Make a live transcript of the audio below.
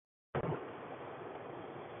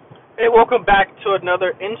Hey, welcome back to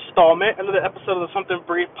another installment, another episode of the Something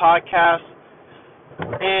Brief podcast.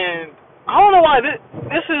 And I don't know why this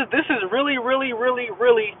is really weird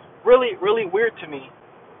to me,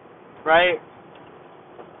 right?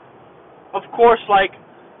 Of course, like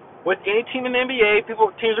with any team in the NBA,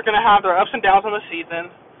 teams are gonna have their ups and downs on the season,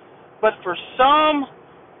 but for some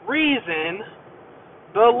reason,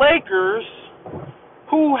 the Lakers,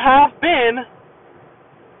 who have been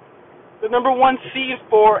the number one seed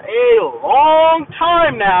for a long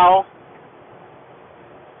time now,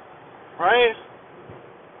 right?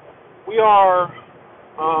 We are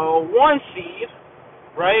one seed,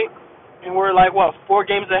 right? And we're like, what, 4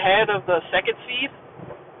 games ahead of the second seed?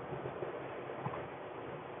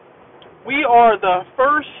 We are the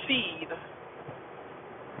first seed,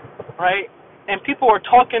 right? And people are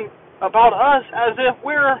talking about us as if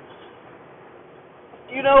we're,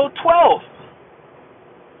 12th.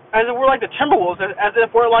 As if we're like the Timberwolves, as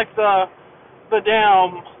if we're like the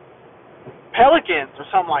damn Pelicans or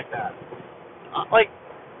something like that. Like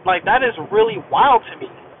that is really wild to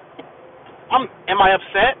me. Am I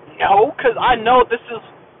upset? No, because I know this is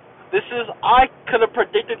I could have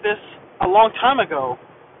predicted this a long time ago.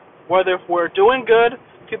 Whether if we're doing good,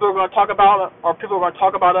 people are going to talk about, or people are going to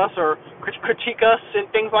talk about us, or critique us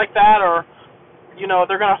and things like that, or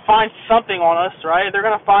they're going to find something on us, right? They're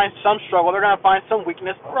going to find some struggle. They're going to find some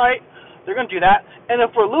weakness, right? They're going to do that. And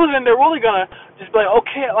if we're losing, they're really going to just be like,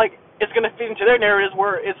 okay, like it's going to feed into their narratives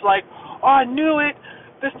where it's like, oh, I knew it.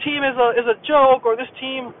 This team is a joke, or this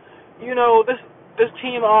team, this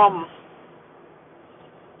team, is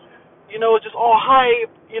just all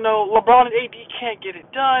hype. LeBron and AD can't get it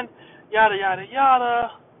done. Yada yada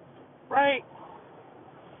yada, right?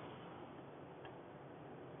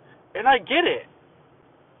 And I get it.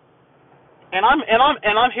 And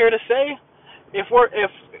I'm here to say, if we're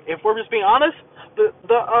just being honest, the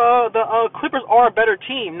Clippers are a better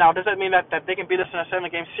team. Now, does that mean that they can beat us in a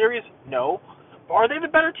 7-game series? No. But are they the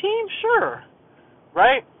better team? Sure.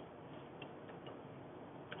 Right?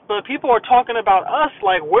 But people are talking about us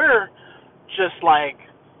like we're just like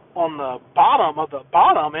on the bottom of the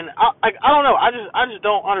bottom, and I don't know. I just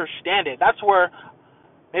don't understand it. That's where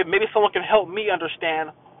maybe someone can help me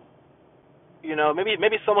understand.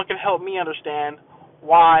 Maybe someone can help me understand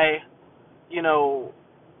why,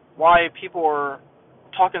 why people are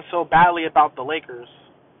talking so badly about the Lakers.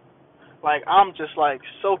 Like, I'm just like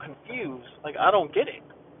so confused. Like, I don't get it.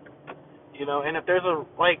 And if there's a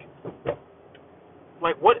like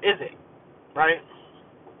what is it, right?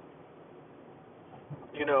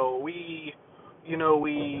 We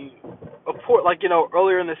of course, like,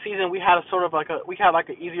 earlier in the season we had an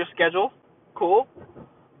easier schedule. Cool.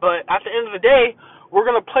 But at the end of the day, we're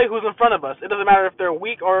going to play who's in front of us. It doesn't matter if they're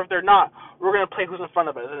weak or if they're not. We're going to play who's in front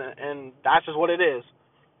of us, and that's just what it is,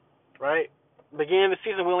 right? Beginning of the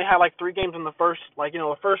season, we only had like 3 games in the first,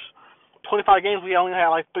 the first 25 games, we only had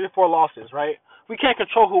like 3 or 4 losses, right? We can't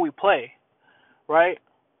control who we play, right?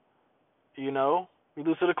 We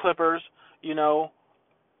lose to the Clippers.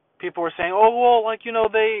 People were saying, oh well,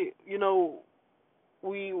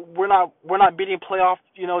 we're not beating playoff,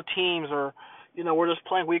 teams, or we're just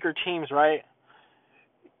playing weaker teams, right?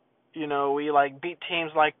 We like beat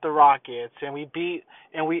teams like the Rockets, and we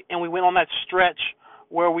went on that stretch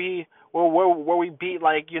where we beat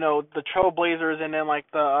like the Trailblazers, and then like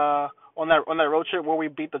the on that road trip where we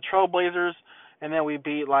beat the Trailblazers, and then we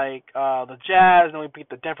beat like the Jazz, and we beat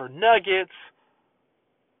the Denver Nuggets,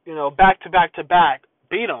 back to back,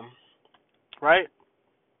 beat them, right?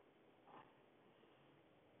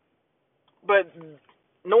 But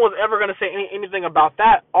no one's ever going to say anything about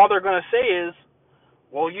that. All they're going to say is,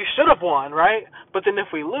 well, you should have won, right? But then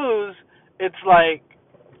if we lose, it's like,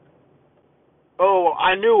 oh,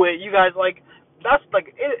 I knew it. You guys, like, that's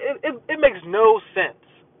like, it makes no sense,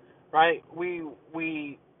 right? We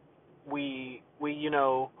beat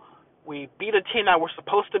a team that we're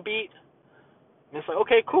supposed to beat, and it's like,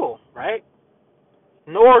 okay, cool, right?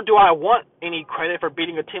 Nor do I want any credit for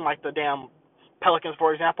beating a team like the damn Pelicans,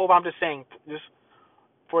 for example. But I'm just saying, just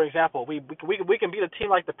for example, we can beat a team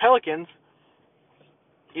like the Pelicans,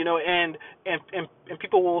 and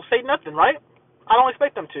people will say nothing, right? I don't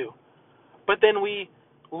expect them to. But then we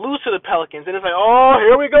lose to the Pelicans, and it's like, oh,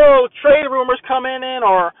 here we go, trade rumors coming in,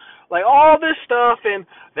 or like all this stuff, and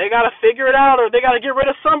they got to figure it out, or they got to get rid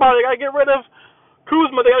of somebody, they got to get rid of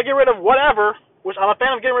Kuzma, they got to get rid of whatever, which I'm a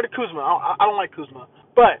fan of getting rid of Kuzma. I don't like Kuzma,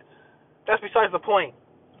 but that's besides the point.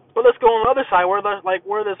 But let's go on the other side where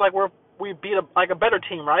we beat a better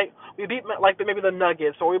team, right? We beat like maybe the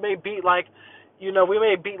Nuggets, or we may beat like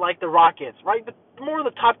the Rockets, right? More of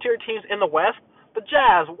the top tier teams in the West, the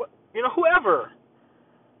Jazz, whoever,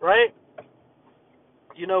 right?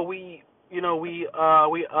 We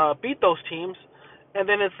beat those teams, and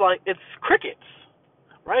then it's like it's crickets,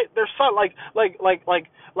 right? There's so like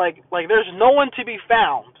there's no one to be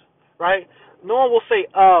found, right? No one will say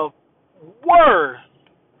a word,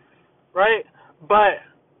 right? But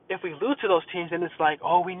if we lose to those teams, then it's like,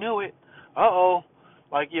 oh, we knew it.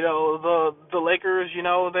 Like the Lakers,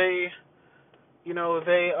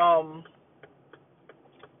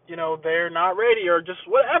 they're not ready or just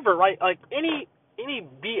whatever, right? Like any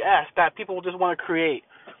BS that people just want to create,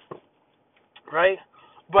 right?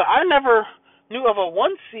 But I never knew of a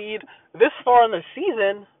one seed this far in the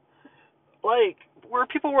season, like where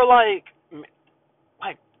people were like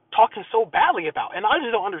talking so badly about, and I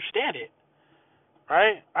just don't understand it,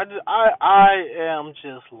 right? I am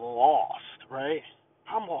just lost, right?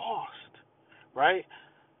 I'm lost, right?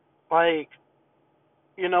 Like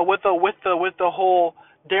with the whole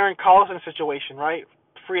Darren Collison situation, right?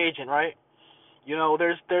 Free agent, right?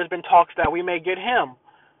 There's been talks that we may get him,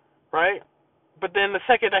 right? But then the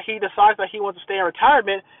second that he decides that he wants to stay in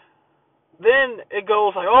retirement, then it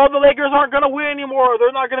goes like, oh, the Lakers aren't gonna win anymore, or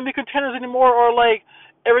they're not gonna be contenders anymore, or like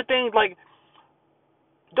everything. Like,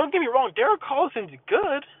 don't get me wrong, Derek Collison's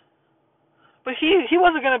good, but he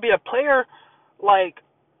wasn't gonna be a player like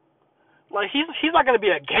he's not gonna be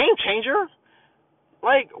a game changer.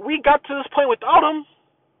 Like, we got to this point without him,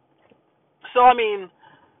 so I mean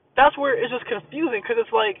that's where it's just confusing because it's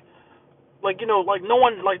like no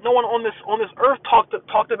one on this earth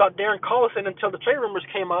talked about Darren Collison until the trade rumors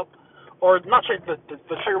came up, or not trade the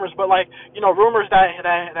trade rumors, but rumors that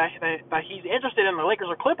he's interested in the Lakers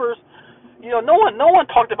or Clippers. No one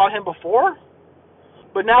talked about him before,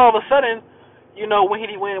 but now all of a sudden, when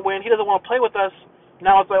he doesn't want to play with us,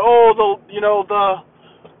 now it's like, oh, the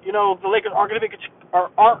Lakers aren't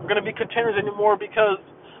going to be contenders anymore because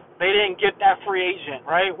they didn't get that free agent,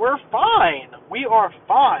 right? We're fine. We are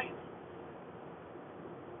fine.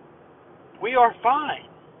 We are fine.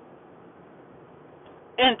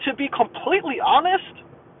 And to be completely honest,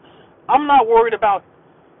 I'm not worried about,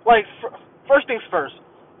 first things first.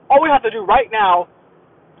 All we have to do right now,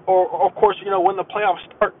 or of course, when the playoffs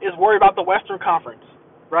start, is worry about the Western Conference,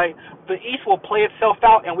 right? The East will play itself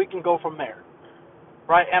out, and we can go from there,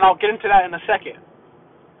 right? And I'll get into that in a second.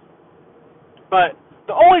 But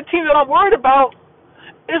the only team that I'm worried about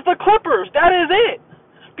is the Clippers. That is it.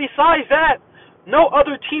 Besides that, no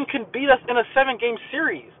other team can beat us in a 7-game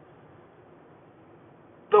series.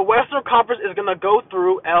 The Western Conference is going to go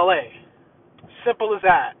through LA. Simple as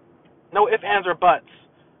that. No ifs, ands, or buts.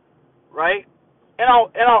 Right? And I'll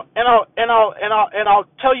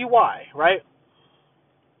tell you why, right?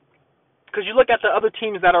 Because you look at the other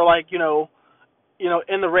teams that are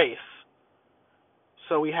in the race.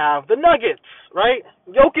 So we have the Nuggets, right?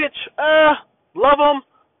 Jokic, love him.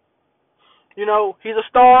 He's a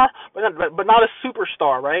star, but not a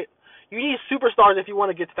superstar, right? You need superstars if you want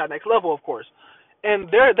to get to that next level, of course. And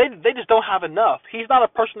they just don't have enough. He's not a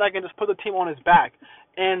person that can just put the team on his back.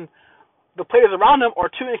 And the players around him are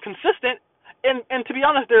too inconsistent. And to be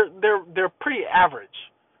honest, they're pretty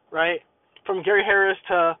average, right? From Gary Harris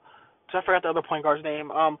to I forgot the other point guard's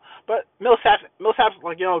name. But Millsap's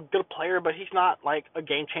good player, but he's not like a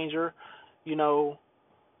game changer.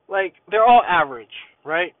 They're all average,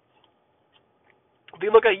 right? If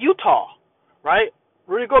you look at Utah, right?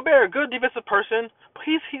 Rudy Gobert, good defensive person, but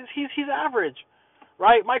he's average,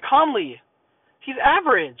 right? Mike Conley, he's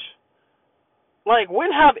average.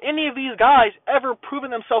 When have any of these guys ever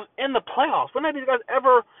proven themselves in the playoffs? When have these guys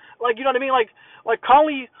ever, you know what I mean? Like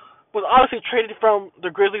Conley was obviously traded from the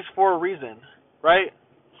Grizzlies for a reason, right?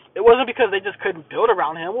 It wasn't because they just couldn't build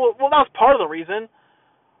around him. Well, that was part of the reason,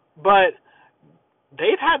 but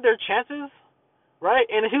they've had their chances, right?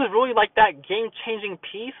 And if he was really like that game-changing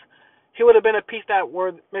piece, he would have been a piece that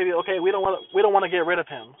were maybe, okay, we don't want to get rid of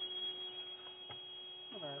him.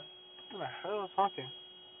 What the hell is honking?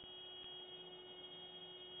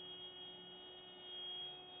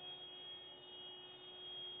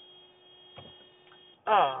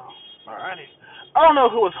 Oh, alrighty. I don't know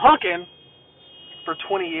who was honking for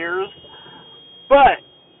 20 years, but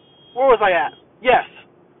where was I at? Yes.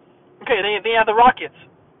 Okay, they have the Rockets.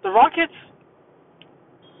 The Rockets,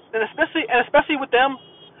 and especially with them,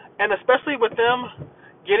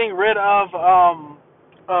 getting rid of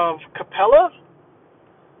Capella.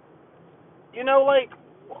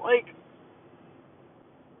 Like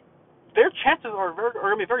their chances are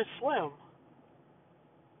gonna be very slim.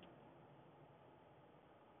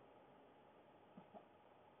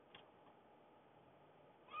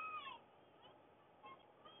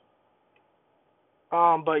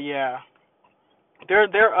 But yeah, their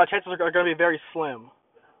chances are going to be very slim,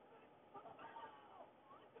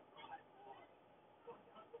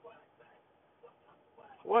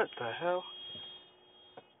 What the hell?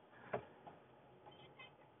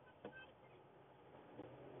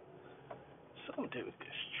 Some dude is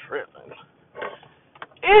tripping.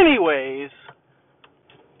 Anyways,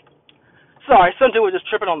 sorry, some dude was just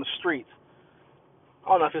tripping on the streets. I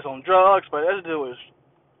don't know if he's on drugs, but this dude was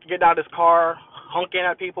getting out of his car, honking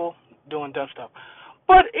at people, doing dumb stuff.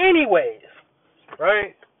 But anyways,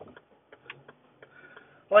 right?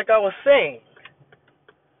 Like I was saying,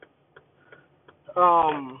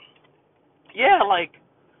 yeah, like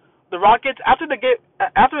the Rockets after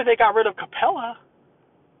they got rid of Capella,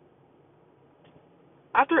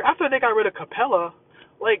 after they got rid of Capella,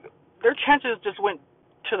 like their chances just went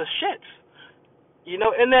to the shits. You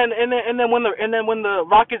know, and then when the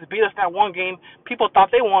Rockets beat us that one game, people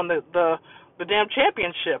thought they won the damn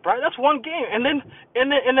championship, right? That's one game, and then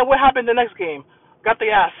what happened the next game? Got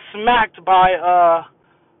the ass smacked by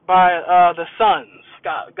the Suns.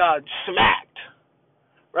 Got smacked,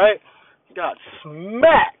 right? Got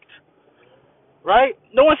smacked, right?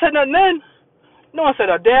 No one said nothing then. No one said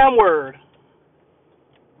a damn word.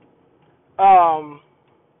 Um,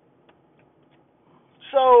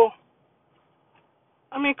 so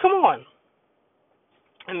I mean, come on.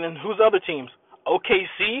 And then who's the other teams?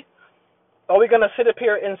 OKC. Are we gonna sit up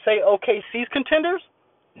here and say OKC's contenders?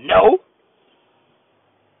 No.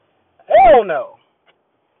 Hell no.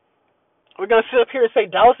 Are we gonna sit up here and say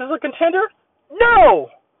Dallas is a contender? No.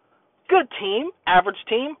 Good team, average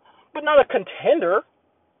team, but not a contender.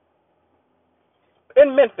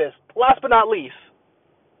 In Memphis, last but not least,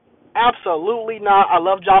 absolutely not. I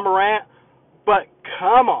love Ja Morant, but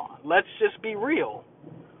come on, let's just be real,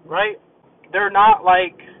 right? They're not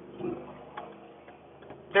like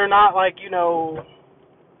they're not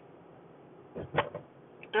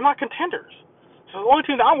contenders. So the only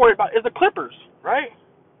team that I'm worried about is the Clippers, right?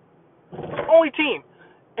 The only team.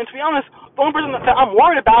 And to be honest, the only person that I'm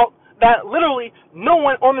worried about that literally no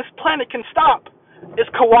one on this planet can stop is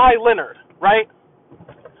Kawhi Leonard, right?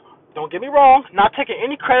 Don't get me wrong, not taking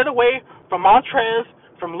any credit away from Montrez,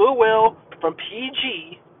 from Lou Will, from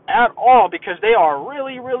PG at all, because they are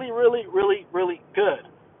really, really, really, really, really good,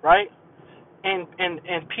 right? And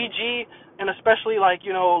PG and especially like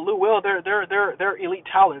Lou Will, they're elite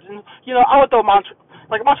talents, and I would throw Montrez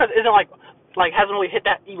isn't like hasn't really hit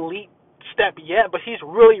that elite step yet, but he's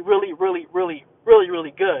really, really, really, really, really,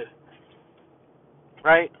 really good,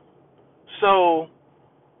 right? So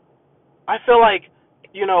I feel like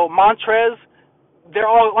Montrez, they're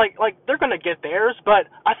all like they're gonna get theirs, but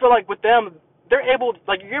I feel like with them, you're able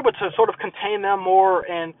to sort of contain them more,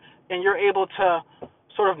 and you're able to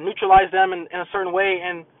sort of neutralize them in a certain way,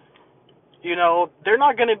 and they're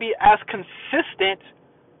not going to be as consistent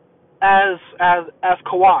as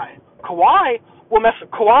Kawhi. Kawhi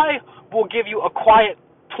will give you a quiet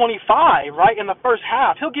 25 right in the first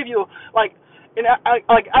half. He'll give you like at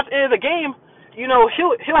the end of the game, he'll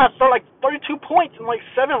have like 32 points and like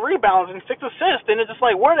 7 rebounds and 6 assists, and it's just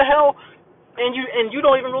like, where the hell? And you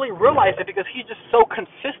don't even really realize it because he's just so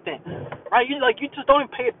consistent, right? You just don't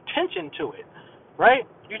even pay attention to it, right?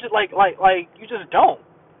 You just you just don't.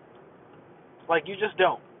 You just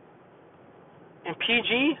don't. And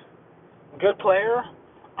PG, good player.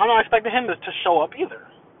 I'm not expecting him to show up either.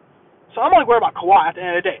 So I'm only worried about Kawhi at the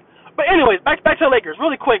end of the day. But anyways, back to the Lakers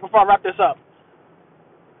really quick before I wrap this up.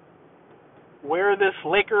 Where this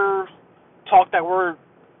Laker talk that we're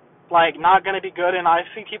not going to be good, and I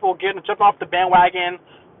see people jumping off the bandwagon,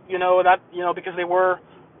 because they were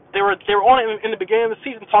on it in the beginning of the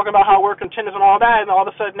season talking about how we're contenders and all that, and all of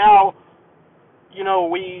a sudden now,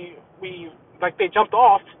 we they jumped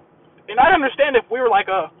off, and I understand if we were like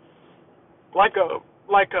a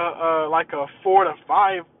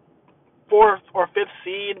 4th or 5th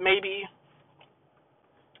seed maybe,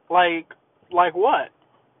 what,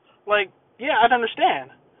 yeah, I'd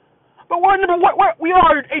understand. But we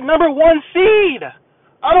are a number 1 seed.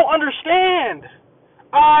 I don't understand.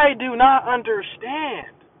 I do not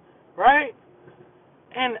understand, right?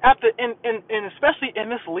 And and especially in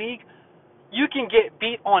this league, you can get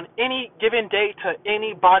beat on any given day to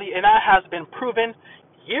anybody, and that has been proven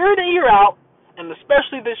year in and year out, and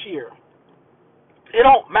especially this year. It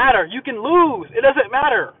don't matter. You can lose. It doesn't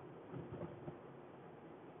matter.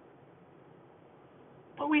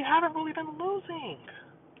 But we haven't really been losing.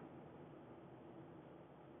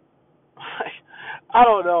 I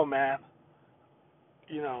don't know, man.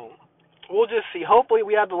 We'll just see. Hopefully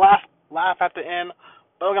we have the last laugh at the end.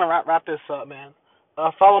 But we're gonna wrap this up, man.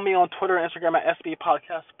 Follow me on Twitter and Instagram at SB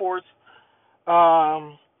Podcast Sports.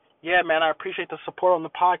 Yeah, man, I appreciate the support on the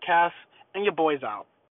podcast, and your boy's out.